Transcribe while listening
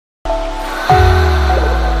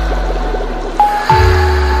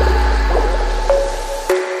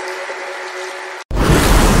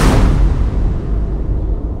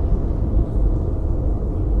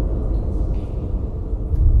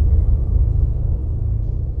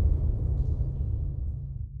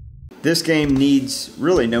This game needs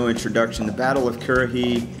really no introduction. The Battle of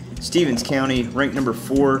Currahee, Stevens County, ranked number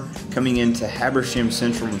 4, coming into Habersham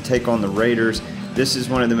Central to take on the Raiders. This is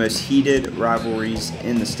one of the most heated rivalries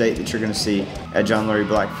in the state that you're going to see at John Larry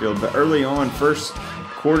Blackfield. But early on, first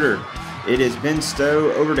quarter, it has been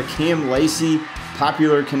Stowe over to Cam Lacy,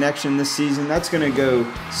 popular connection this season. That's going to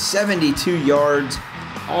go 72 yards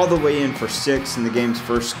all the way in for 6 in the game's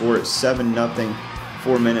first score at 7-0.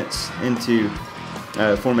 4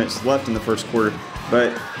 minutes left in the first quarter.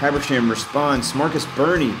 But Habersham responds. Simarcus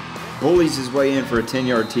Burney bullies his way in for a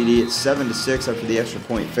 10-yard TD at 7-6 after the extra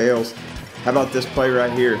point fails. How about this play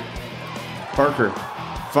right here? Parker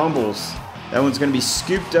fumbles. That one's going to be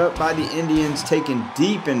scooped up by the Indians, taken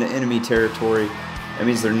deep into enemy territory. That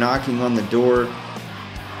means they're knocking on the door,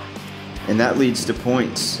 and that leads to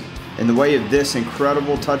points. In the way of this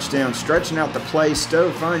incredible touchdown, stretching out the play, Stowe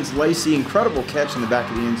finds Lacy. Incredible catch in the back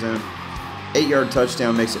of the end zone. 8-yard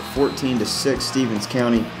touchdown makes it 14-6 Stevens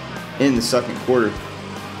County in the second quarter.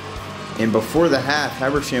 And before the half,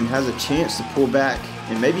 Habersham has a chance to pull back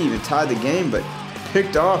and maybe even tie the game, but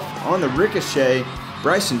picked off on the ricochet.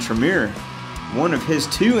 Bryson Tremere, one of his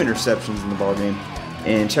 2 interceptions in the ballgame.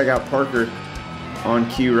 And check out Parker on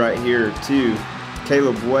cue right here too.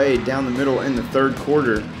 Caleb Wade down the middle in the third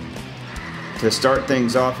quarter to start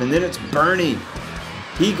things off. And then it's Burney.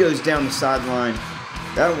 He goes down the sideline.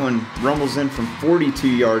 That one rumbles in from 42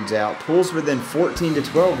 yards out, pulls within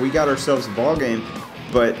 14-12. We got ourselves a ball game,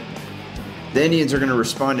 but the Indians are going to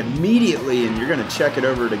respond immediately, and you're going to check it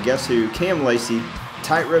over to guess who? Cam Lacy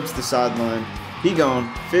tight rips the sideline. He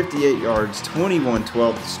gone 58 yards,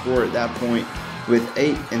 21-12 to score at that point with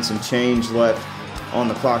 8 and some change left on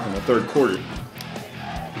the clock in the third quarter.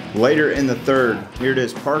 Later in the third, here it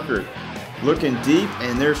is, Parker looking deep,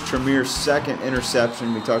 and there's Tremere's second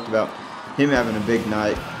interception. We talked about him having a big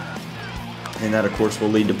night, and that of course will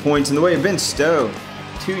lead to points. In the way of Ben Stowe,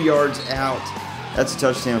 2 yards out. That's a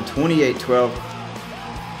touchdown, 28-12.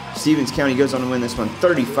 Stevens County goes on to win this one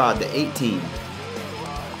 35-18.